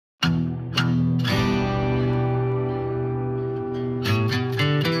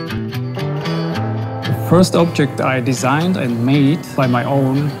First object I designed and made by my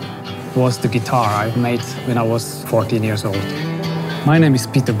own was the guitar I made when I was 14 years old. My name is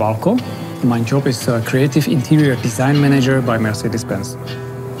Peter Balko. My job is a creative interior design manager by Mercedes-Benz.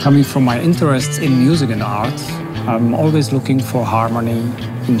 Coming from my interests in music and art, I'm always looking for harmony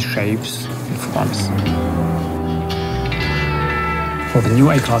in shapes and forms. For the new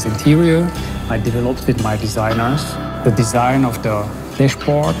A-Class interior, I developed with my designers the design of the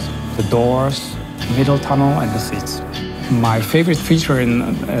dashboard, the doors, middle tunnel and the seats. My favorite feature in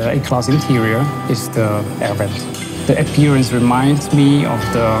A-Class interior is the air vent. The appearance reminds me of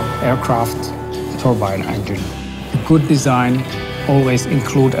the aircraft turbine engine. A good design always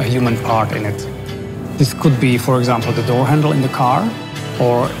includes a human part in it. This could be, for example, the door handle in the car,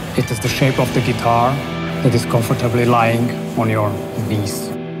 or it is the shape of the guitar that is comfortably lying on your knees.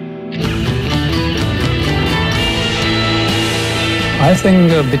 I think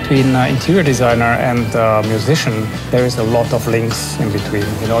between interior designer and musician, there is a lot of links in between.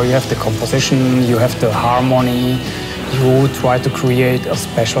 You know, you have the composition, you have the harmony, you try to create a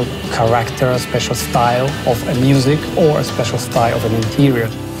special character, a special style of a music or a special style of an interior.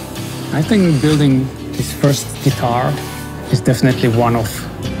 I think building this first guitar is definitely one of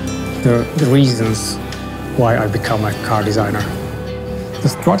the reasons why I become a car designer. The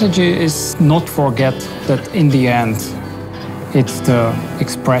strategy is not forget that in the end, it's the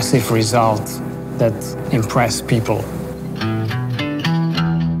expressive result that impresses people.